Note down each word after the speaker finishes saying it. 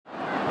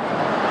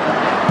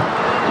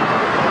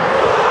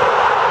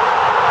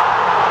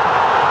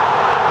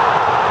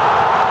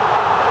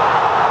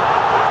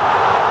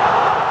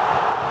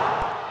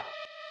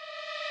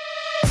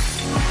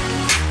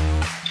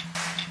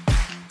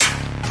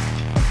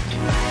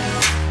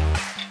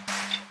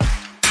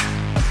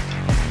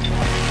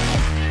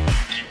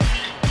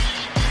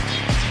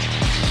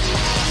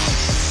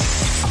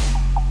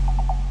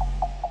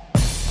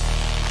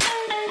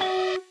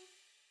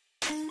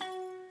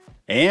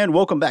And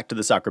welcome back to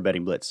the Soccer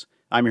Betting Blitz.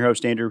 I'm your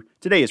host, Andrew.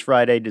 Today is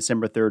Friday,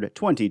 December 3rd,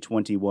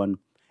 2021.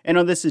 And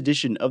on this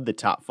edition of the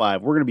Top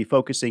 5, we're going to be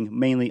focusing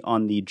mainly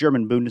on the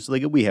German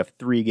Bundesliga. We have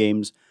 3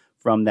 games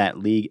from that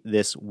league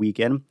this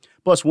weekend,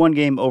 plus 1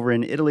 game over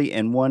in Italy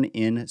and 1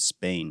 in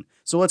Spain.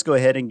 So let's go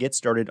ahead and get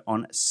started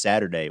on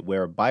Saturday,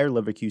 where Bayer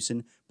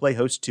Leverkusen play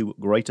host to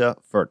Greuther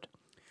Fürth.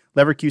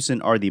 Leverkusen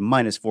are the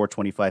minus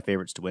 425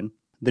 favorites to win.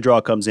 The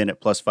draw comes in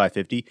at plus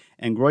 550,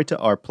 and Greuther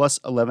are plus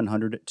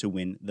 1100 to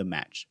win the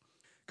match.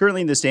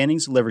 Currently in the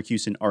standings,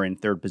 Leverkusen are in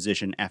 3rd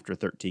position after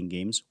 13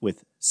 games,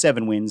 with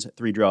 7 wins,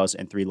 3 draws,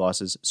 and 3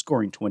 losses,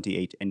 scoring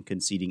 28 and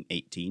conceding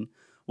 18.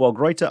 While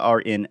Greuther are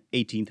in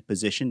 18th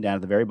position, down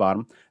at the very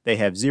bottom, they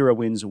have 0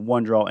 wins,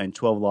 1 draw, and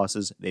 12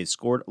 losses. They've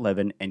scored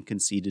 11 and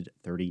conceded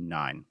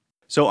 39.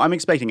 So I'm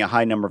expecting a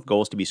high number of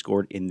goals to be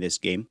scored in this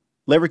game.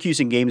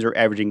 Leverkusen games are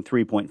averaging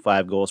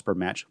 3.5 goals per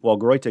match, while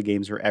Greuther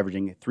games are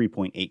averaging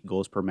 3.8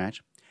 goals per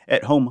match.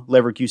 At home,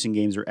 Leverkusen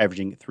games are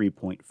averaging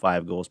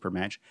 3.5 goals per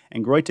match,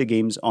 and Greuther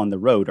games on the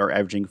road are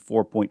averaging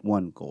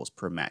 4.1 goals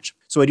per match.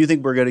 So I do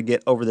think we're going to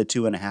get over the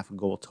 2.5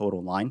 goal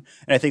total line,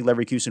 and I think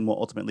Leverkusen will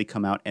ultimately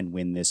come out and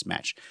win this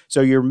match.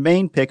 So your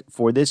main pick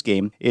for this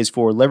game is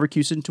for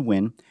Leverkusen to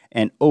win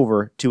and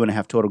over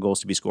 2.5 total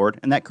goals to be scored,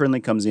 and that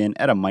currently comes in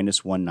at a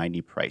minus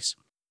 190 price.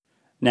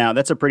 Now,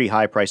 that's a pretty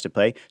high price to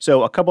pay,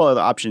 so a couple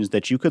other options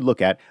that you could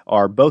look at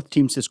are both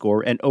teams to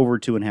score and over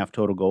 2.5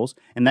 total goals,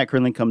 and that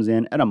currently comes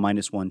in at a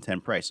minus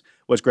 110 price.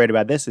 What's great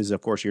about this is,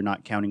 of course, you're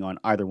not counting on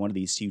either one of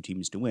these 2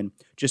 teams to win,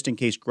 just in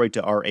case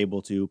Greuther are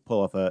able to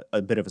pull off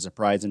a bit of a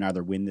surprise and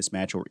either win this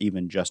match or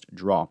even just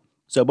draw.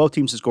 So both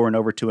teams to score and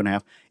over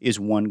 2.5 is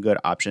one good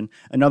option.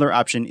 Another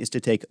option is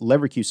to take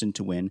Leverkusen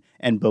to win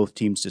and both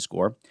teams to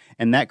score,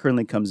 and that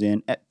currently comes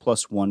in at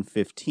plus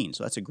 115.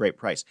 So that's a great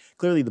price.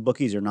 Clearly, the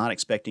bookies are not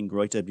expecting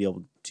Greuther to be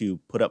able to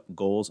put up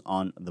goals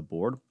on the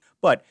board.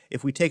 But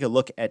if we take a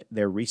look at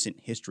their recent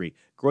history,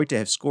 Greuther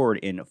have scored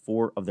in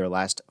 4 of their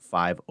last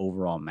 5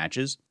 overall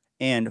matches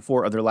and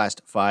 4 of their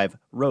last 5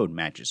 road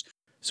matches.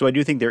 So I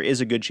do think there is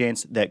a good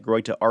chance that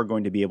Greuther are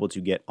going to be able to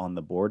get on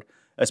the board,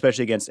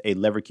 especially against a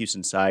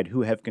Leverkusen side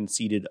who have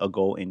conceded a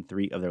goal in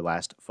 3 of their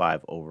last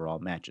 5 overall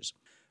matches.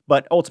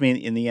 But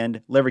ultimately, in the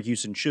end,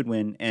 Leverkusen should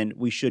win, and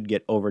we should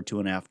get over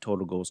 2.5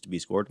 total goals to be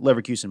scored.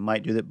 Leverkusen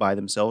might do that by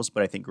themselves,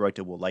 but I think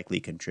Greuther will likely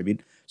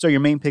contribute. So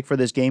your main pick for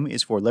this game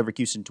is for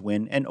Leverkusen to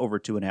win and over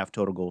 2.5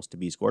 total goals to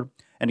be scored.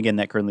 And again,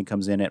 that currently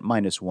comes in at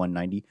minus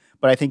 190.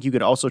 But I think you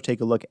could also take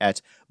a look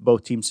at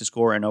both teams to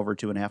score and over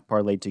 2.5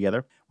 parlayed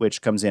together,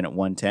 which comes in at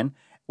 110.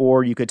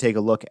 Or you could take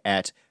a look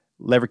at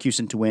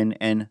Leverkusen to win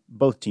and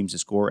both teams to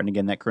score, and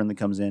again, that currently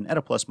comes in at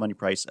a plus money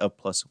price of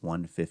plus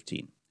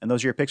 115. And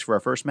those are your picks for our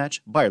first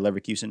match, Bayer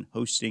Leverkusen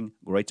hosting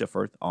Greuther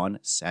Fürth on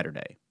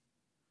Saturday.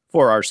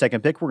 For our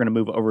second pick, we're going to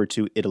move over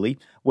to Italy,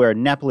 where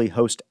Napoli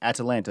host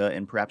Atalanta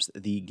in perhaps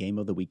the game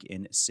of the week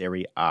in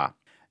Serie A.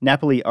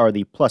 Napoli are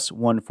the plus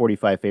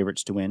 145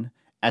 favorites to win.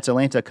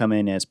 Atalanta come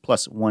in as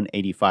plus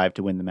 185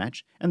 to win the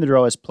match, and the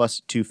draw is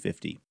plus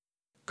 250.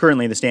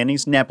 Currently in the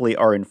standings, Napoli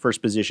are in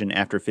first position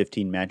after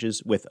 15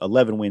 matches with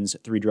 11 wins,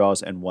 3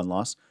 draws, and 1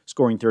 loss,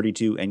 scoring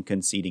 32 and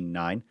conceding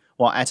 9.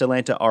 While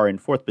Atalanta are in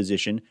 4th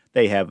position,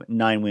 they have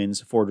 9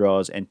 wins, 4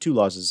 draws, and 2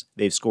 losses.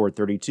 They've scored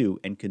 32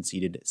 and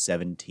conceded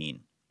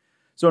 17.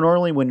 So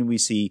normally when we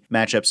see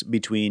matchups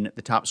between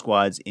the top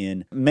squads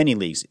in many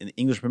leagues, in the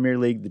English Premier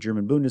League, the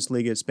German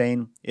Bundesliga,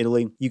 Spain,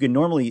 Italy, you can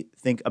normally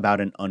think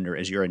about an under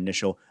as your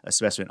initial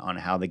assessment on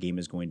how the game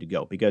is going to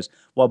go. Because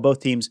while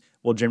both teams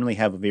will generally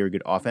have a very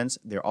good offense,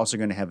 they're also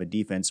going to have a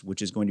defense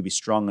which is going to be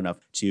strong enough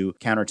to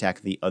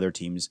counterattack the other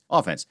team's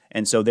offense.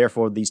 And so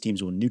therefore these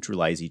teams will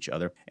neutralize each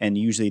other, and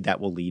usually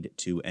that will lead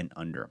to an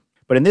under.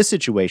 But in this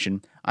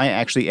situation, I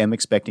actually am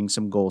expecting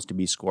some goals to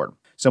be scored.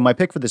 So my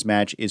pick for this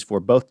match is for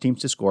both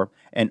teams to score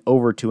and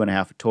over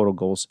 2.5 total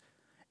goals.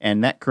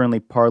 And that currently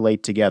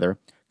parlayed together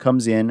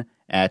comes in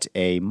at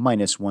a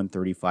minus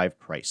 135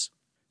 price.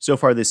 So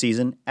far this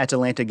season,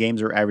 Atalanta games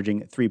are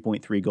averaging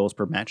 3.3 goals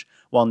per match,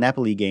 while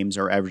Napoli games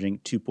are averaging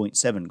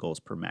 2.7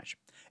 goals per match.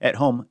 At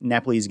home,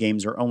 Napoli's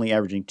games are only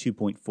averaging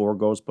 2.4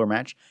 goals per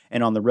match,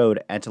 and on the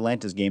road,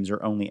 Atalanta's games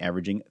are only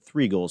averaging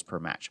 3 goals per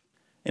match.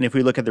 And if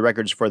we look at the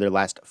records for their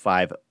last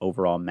 5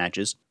 overall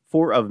matches,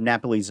 4 of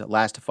Napoli's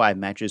last 5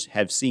 matches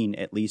have seen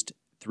at least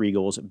 3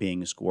 goals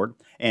being scored.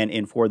 And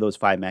in 4 of those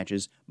 5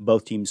 matches,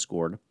 both teams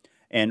scored.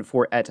 And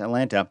for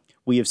Atalanta,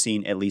 we have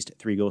seen at least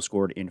 3 goals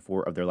scored in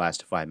 4 of their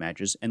last 5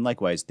 matches. And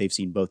likewise, they've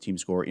seen both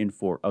teams score in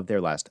 4 of their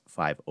last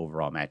 5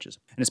 overall matches.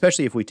 And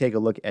especially if we take a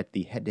look at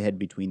the head-to-head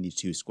between these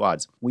 2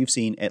 squads, we've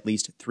seen at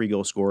least 3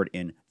 goals scored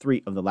in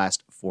 3 of the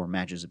last 4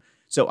 matches.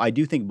 So I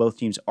do think both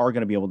teams are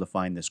going to be able to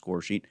find the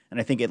score sheet, and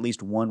I think at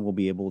least one will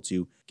be able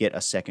to get a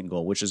second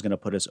goal, which is going to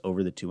put us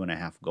over the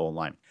 2.5 goal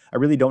line. I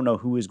really don't know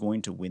who is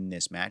going to win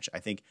this match. I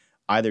think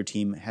either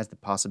team has the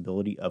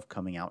possibility of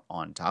coming out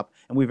on top,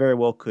 and we very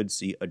well could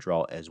see a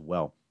draw as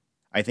well.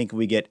 I think if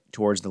we get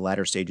towards the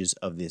latter stages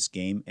of this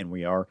game and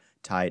we are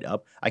tied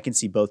up, I can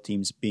see both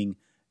teams being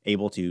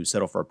able to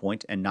settle for a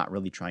point and not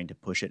really trying to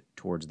push it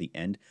towards the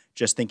end,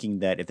 just thinking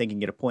that if they can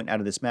get a point out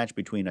of this match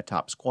between a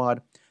top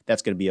squad,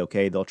 that's going to be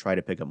okay. They'll try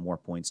to pick up more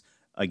points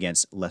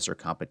against lesser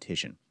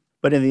competition.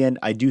 But in the end,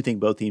 I do think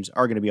both teams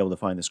are going to be able to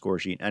find the score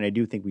sheet, and I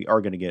do think we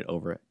are going to get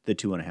over the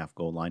 2.5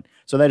 goal line.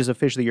 So that is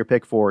officially your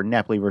pick for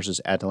Napoli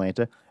versus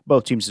Atalanta.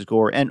 Both teams to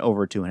score and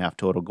over 2.5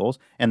 total goals,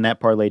 and that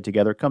parlayed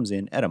together comes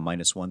in at a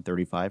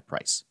 -135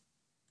 price.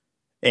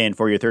 And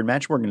for your third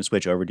match, we're going to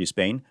switch over to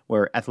Spain,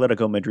 where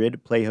Atletico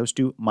Madrid play host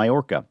to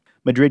Mallorca.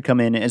 Madrid come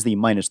in as the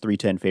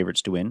 -310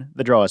 favorites to win.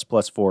 The draw is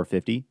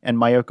 +450, and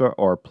Mallorca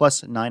are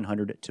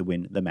 +900 to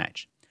win the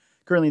match.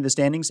 Currently in the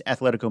standings,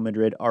 Atletico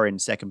Madrid are in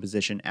second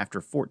position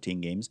after 14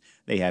 games.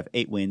 They have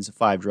 8 wins,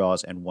 5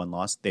 draws, and 1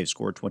 loss. They've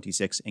scored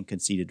 26 and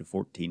conceded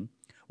 14.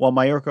 While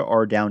Mallorca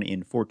are down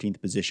in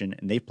 14th position,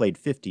 and they've played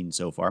 15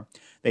 so far.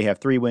 They have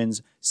 3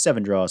 wins,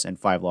 7 draws, and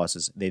 5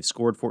 losses. They've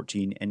scored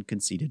 14 and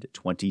conceded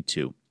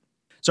 22.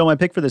 So my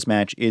pick for this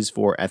match is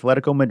for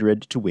Atletico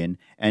Madrid to win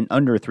and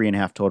under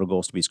 3.5 total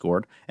goals to be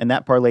scored, and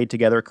that parlayed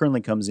together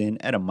currently comes in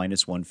at a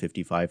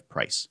 -155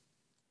 price.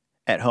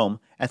 At home,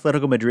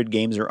 Atletico Madrid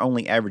games are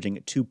only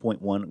averaging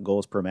 2.1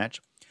 goals per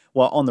match,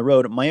 while on the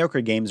road,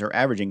 Mallorca games are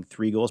averaging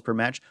 3 goals per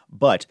match,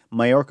 but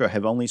Mallorca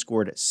have only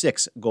scored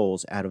 6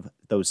 goals out of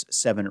those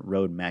 7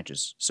 road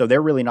matches. So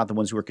they're really not the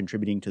ones who are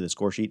contributing to the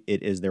score sheet,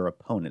 it is their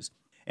opponents.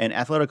 And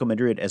Atletico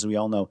Madrid, as we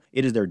all know,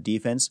 it is their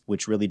defense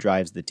which really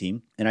drives the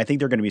team, and I think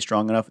they're going to be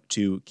strong enough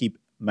to keep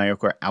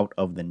Mallorca out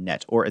of the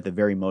net, or at the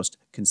very most,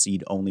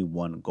 concede only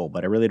 1 goal.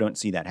 But I really don't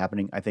see that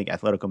happening. I think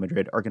Atletico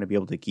Madrid are going to be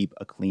able to keep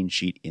a clean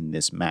sheet in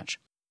this match.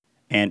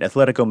 And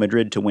Atletico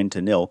Madrid to win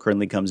to nil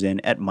currently comes in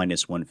at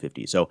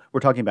 -150. So we're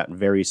talking about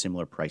very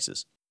similar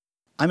prices.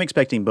 I'm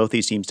expecting both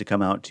these teams to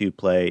come out to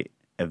play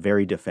a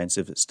very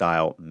defensive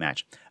style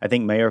match. I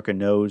think Mallorca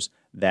knows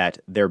that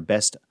their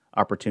best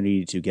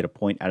opportunity to get a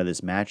point out of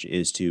this match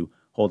is to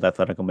hold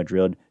Atletico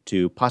Madrid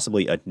to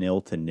possibly a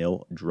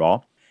 0-0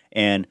 draw.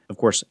 And, of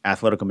course,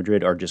 Atletico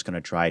Madrid are just going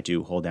to try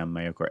to hold down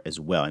Mallorca as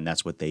well, and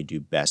that's what they do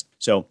best.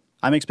 So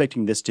I'm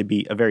expecting this to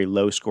be a very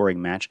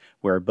low-scoring match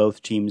where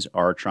both teams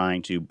are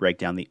trying to break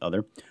down the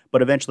other.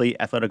 But eventually,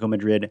 Atletico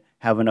Madrid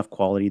have enough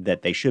quality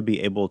that they should be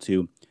able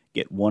to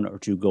get 1 or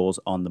 2 goals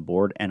on the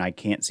board, and I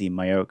can't see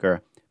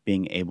Mallorca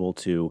being able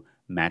to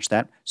match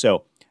that.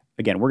 So,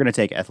 again, we're going to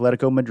take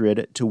Atletico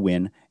Madrid to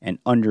win and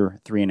under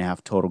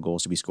 3.5 total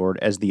goals to be scored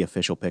as the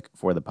official pick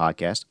for the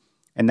podcast.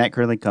 And that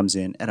currently comes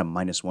in at a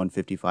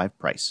 -155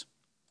 price.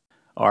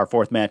 Our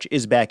fourth match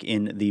is back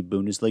in the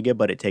Bundesliga,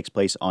 but it takes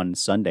place on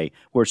Sunday,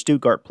 where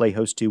Stuttgart play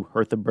host to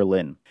Hertha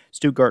Berlin.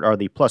 Stuttgart are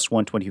the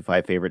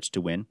 +125 favorites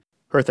to win.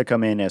 Hertha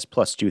come in as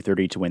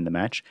 +230 to win the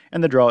match,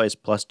 and the draw is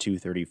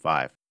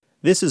 +235.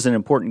 This is an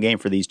important game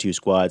for these two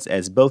squads,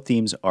 as both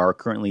teams are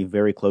currently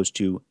very close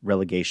to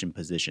relegation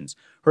positions.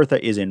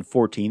 Hertha is in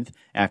 14th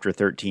after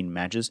 13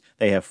 matches.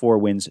 They have 4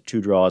 wins,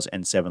 2 draws,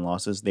 and 7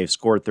 losses. They've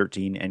scored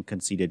 13 and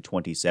conceded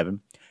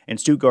 27. And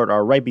Stuttgart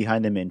are right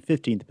behind them in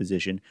 15th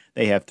position.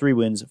 They have 3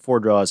 wins, 4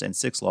 draws, and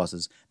 6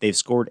 losses. They've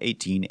scored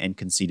 18 and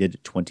conceded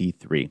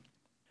 23.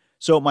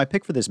 So my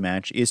pick for this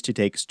match is to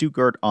take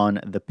Stuttgart on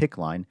the pick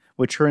line,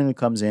 which currently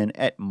comes in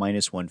at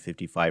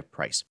 -155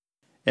 price.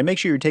 And make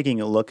sure you're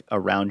taking a look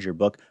around your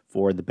book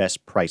for the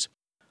best price.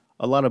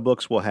 A lot of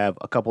books will have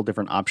a couple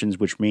different options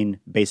which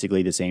mean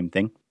basically the same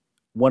thing.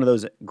 One of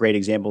those great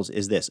examples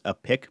is this, a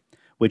pick,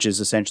 which is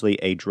essentially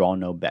a draw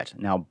no bet.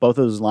 Now, both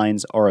of those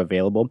lines are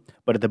available,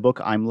 but at the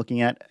book I'm looking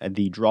at,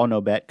 the draw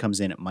no bet comes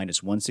in at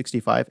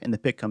 -165 and the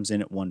pick comes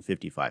in at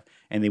 155,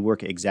 and they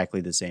work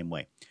exactly the same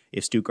way.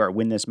 If Stuttgart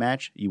win this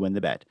match, you win the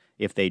bet.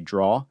 If they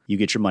draw, you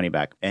get your money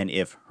back. And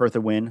if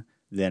Hertha win,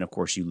 then of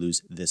course you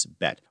lose this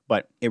bet.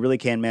 But it really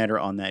can matter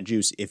on that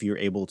juice. If you're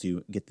able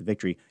to get the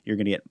victory, you're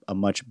going to get a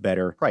much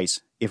better price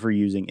if we're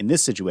using, in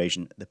this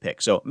situation, the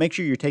pick. So make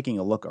sure you're taking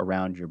a look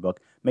around your book.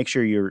 Make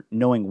sure you're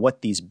knowing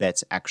what these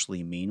bets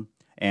actually mean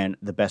and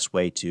the best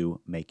way to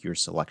make your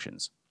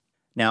selections.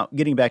 Now,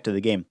 getting back to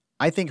the game,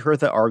 I think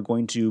Hertha are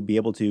going to be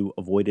able to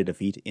avoid a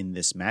defeat in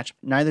this match.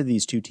 Neither of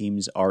these two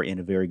teams are in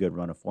a very good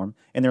run of form.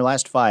 In their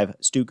last 5,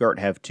 Stuttgart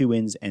have 2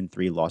 wins and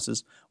 3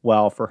 losses,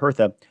 while for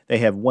Hertha, they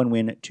have 1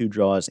 win, 2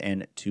 draws,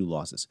 and 2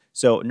 losses.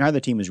 So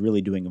neither team is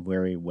really doing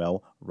very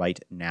well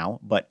right now,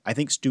 but I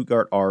think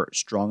Stuttgart are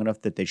strong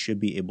enough that they should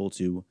be able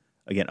to,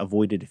 again,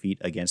 avoid a defeat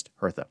against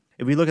Hertha.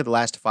 If we look at the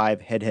last 5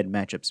 head-to-head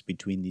matchups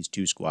between these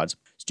two squads,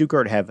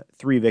 Stuttgart have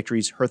 3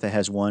 victories, Hertha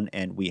has 1,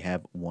 and we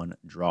have 1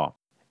 draw.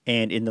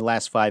 And in the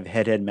last 5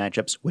 head-to-head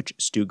matchups, which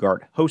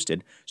Stuttgart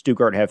hosted,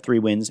 Stuttgart have 3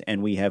 wins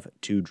and we have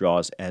 2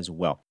 draws as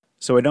well.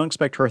 So I don't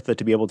expect Hertha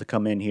to be able to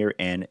come in here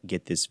and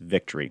get this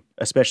victory,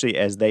 especially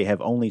as they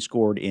have only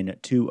scored in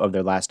 2 of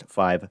their last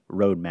 5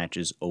 road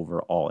matches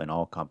overall in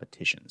all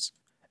competitions.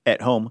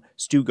 At home,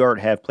 Stuttgart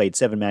have played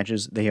 7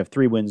 matches. They have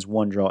 3 wins,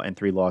 1 draw, and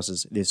 3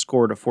 losses. They've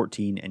scored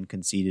 14 and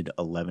conceded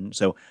 11.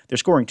 So they're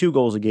scoring 2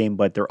 goals a game,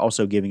 but they're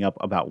also giving up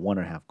about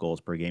 1.5 goals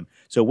per game.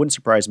 So it wouldn't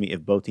surprise me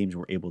if both teams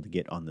were able to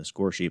get on the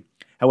score sheet.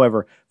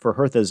 However, for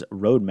Hertha's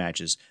road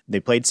matches, they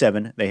played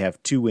 7. They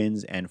have 2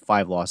 wins and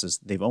 5 losses.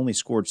 They've only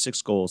scored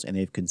 6 goals, and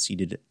they've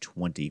conceded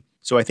 20.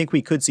 So I think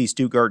we could see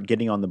Stuttgart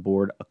getting on the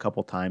board a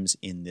couple times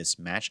in this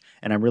match,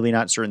 and I'm really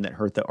not certain that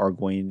Hertha are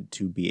going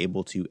to be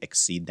able to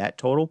exceed that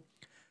total.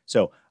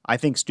 So I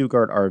think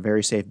Stuttgart are a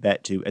very safe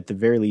bet to, at the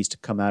very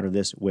least, come out of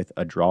this with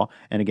a draw.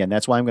 And again,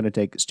 that's why I'm going to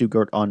take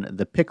Stuttgart on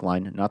the pick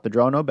line, not the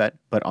draw, no bet,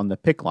 but on the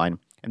pick line.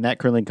 And that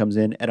currently comes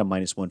in at a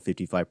minus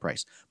 155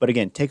 price. But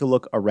again, take a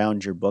look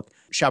around your book,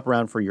 shop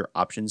around for your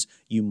options.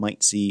 You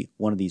might see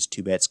one of these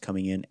 2 bets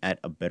coming in at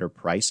a better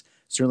price.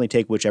 Certainly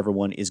take whichever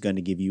one is going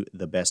to give you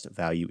the best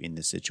value in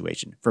this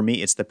situation. For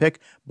me, it's the pick,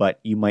 but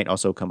you might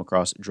also come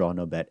across draw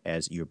no bet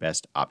as your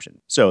best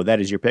option. So that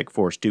is your pick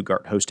for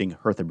Stuttgart hosting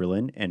Hertha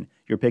Berlin, and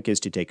your pick is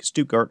to take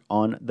Stuttgart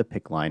on the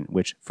pick line,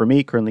 which for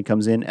me currently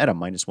comes in at a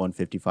minus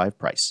 155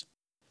 price.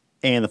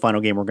 And the final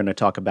game we're going to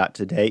talk about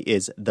today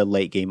is the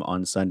late game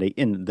on Sunday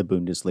in the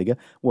Bundesliga,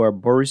 where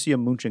Borussia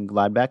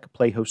Mönchengladbach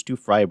play host to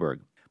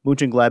Freiburg.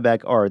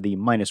 Mönchengladbach are the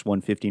minus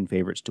 115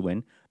 favorites to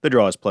win. The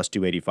draw is plus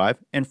 285,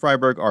 and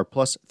Freiburg are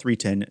plus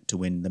 310 to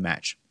win the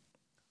match.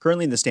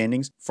 Currently in the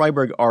standings,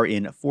 Freiburg are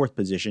in 4th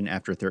position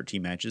after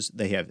 13 matches.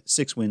 They have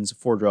 6 wins,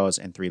 4 draws,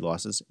 and 3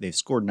 losses. They've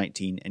scored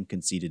 19 and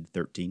conceded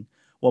 13.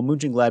 While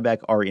Mönchengladbach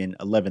are in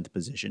 11th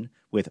position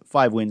with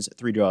 5 wins,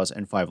 3 draws,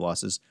 and 5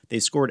 losses. They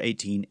scored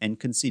 18 and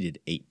conceded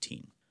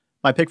 18.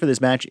 My pick for this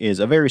match is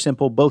a very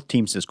simple both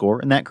teams to score,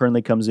 and that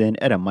currently comes in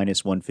at a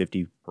minus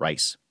 150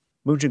 price.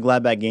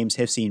 Mönchengladbach games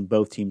have seen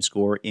both teams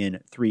score in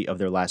 3 of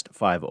their last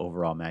 5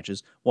 overall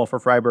matches, while for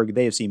Freiburg,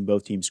 they have seen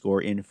both teams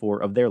score in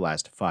 4 of their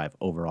last 5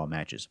 overall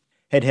matches.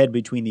 Head-to-head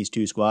between these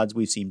 2 squads,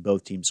 we've seen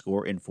both teams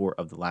score in 4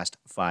 of the last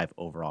 5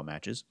 overall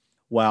matches,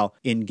 while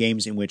in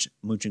games in which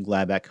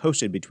Mönchengladbach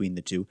hosted between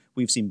the 2,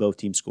 we've seen both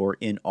teams score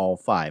in all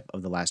 5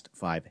 of the last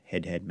 5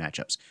 head-to-head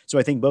matchups. So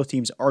I think both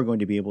teams are going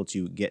to be able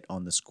to get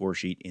on the score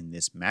sheet in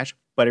this match,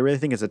 but I really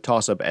think it's a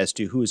toss-up as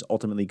to who is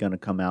ultimately going to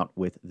come out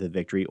with the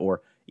victory,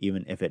 or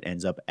even if it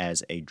ends up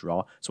as a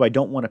draw. So I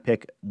don't want to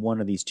pick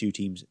one of these 2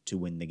 teams to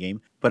win the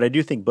game, but I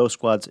do think both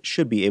squads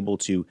should be able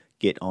to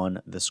get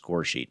on the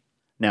score sheet.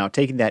 Now,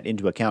 taking that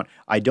into account,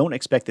 I don't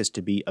expect this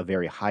to be a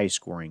very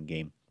high-scoring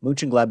game.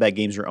 Mönchengladbach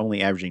games are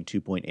only averaging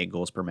 2.8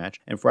 goals per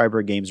match, and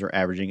Freiburg games are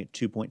averaging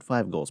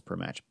 2.5 goals per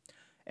match.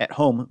 At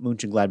home,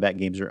 Mönchengladbach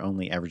games are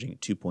only averaging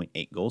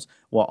 2.8 goals,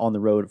 while on the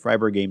road,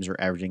 Freiburg games are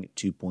averaging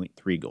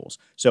 2.3 goals.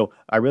 So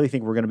I really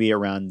think we're going to be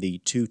around the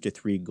 2 to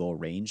 3 goal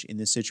range in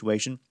this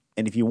situation.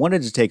 And if you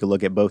wanted to take a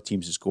look at both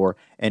teams to score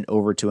and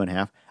over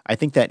 2.5, I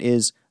think that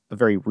is a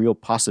very real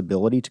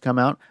possibility to come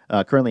out.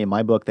 Currently in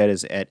my book, that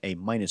is at a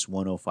minus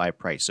 105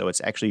 price. So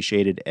it's actually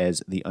shaded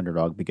as the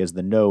underdog because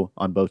the no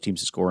on both teams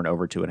to score and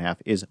over 2.5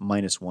 is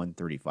minus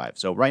 135.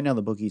 So right now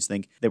the bookies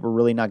think that we're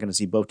really not going to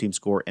see both teams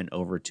score and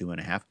over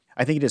 2.5.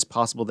 I think it is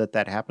possible that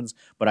that happens,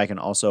 but I can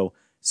also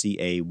see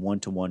a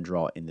 1-1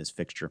 draw in this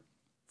fixture.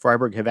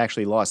 Freiburg have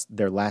actually lost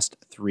their last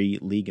 3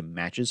 league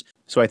matches,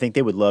 so I think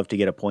they would love to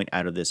get a point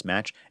out of this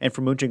match. And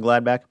for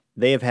Mönchengladbach,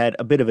 they have had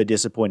a bit of a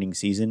disappointing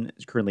season,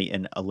 currently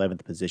in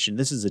 11th position.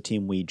 This is a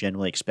team we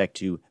generally expect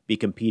to be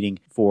competing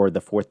for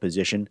the 4th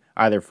position,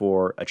 either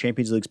for a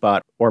Champions League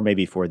spot or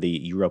maybe for the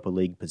Europa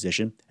League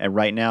position. And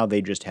right now,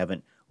 they just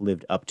haven't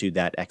lived up to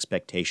that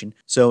expectation.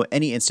 So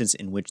any instance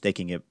in which they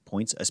can get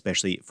points,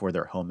 especially for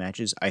their home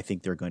matches, I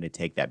think they're going to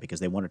take that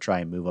because they want to try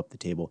and move up the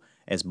table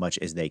as much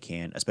as they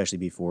can, especially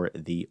before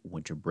the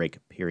winter break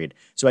period.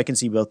 So I can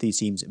see both these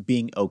teams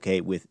being okay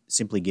with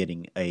simply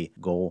getting a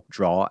goal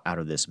draw out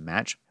of this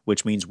match,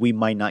 which means we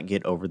might not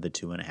get over the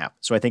 2.5.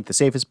 So I think the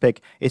safest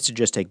pick is to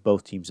just take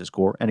both teams to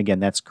score. And again,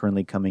 that's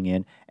currently coming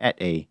in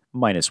at a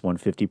minus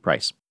 150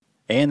 price.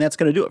 And that's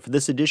going to do it for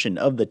this edition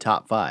of the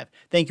Top 5.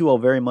 Thank you all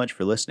very much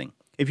for listening.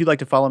 If you'd like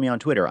to follow me on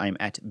Twitter, I'm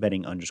at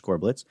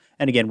betting_blitz.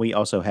 And again, we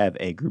also have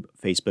a group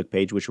Facebook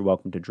page, which you're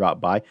welcome to drop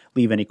by,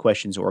 leave any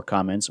questions or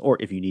comments, or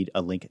if you need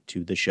a link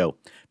to the show.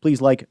 Please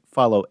like,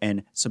 follow,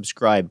 and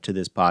subscribe to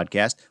this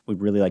podcast.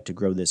 We'd really like to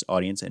grow this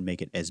audience and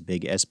make it as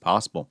big as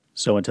possible.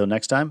 So until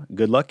next time,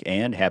 good luck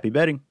and happy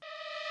betting.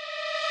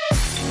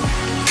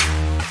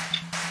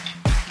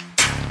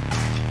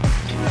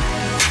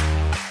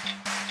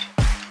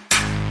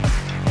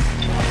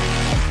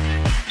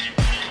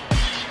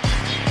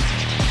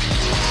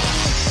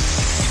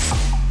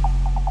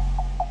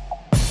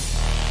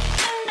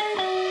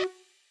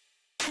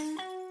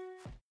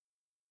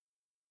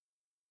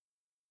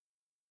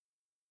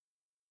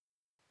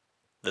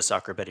 The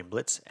Soccer Betting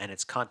Blitz and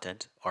its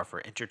content are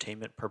for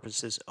entertainment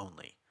purposes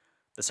only.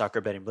 The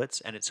Soccer Betting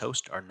Blitz and its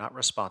host are not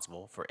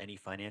responsible for any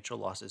financial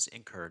losses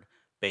incurred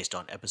based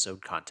on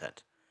episode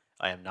content.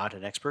 I am not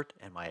an expert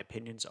and my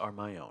opinions are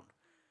my own.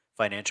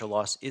 Financial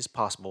loss is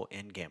possible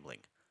in gambling.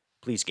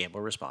 Please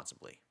gamble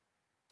responsibly.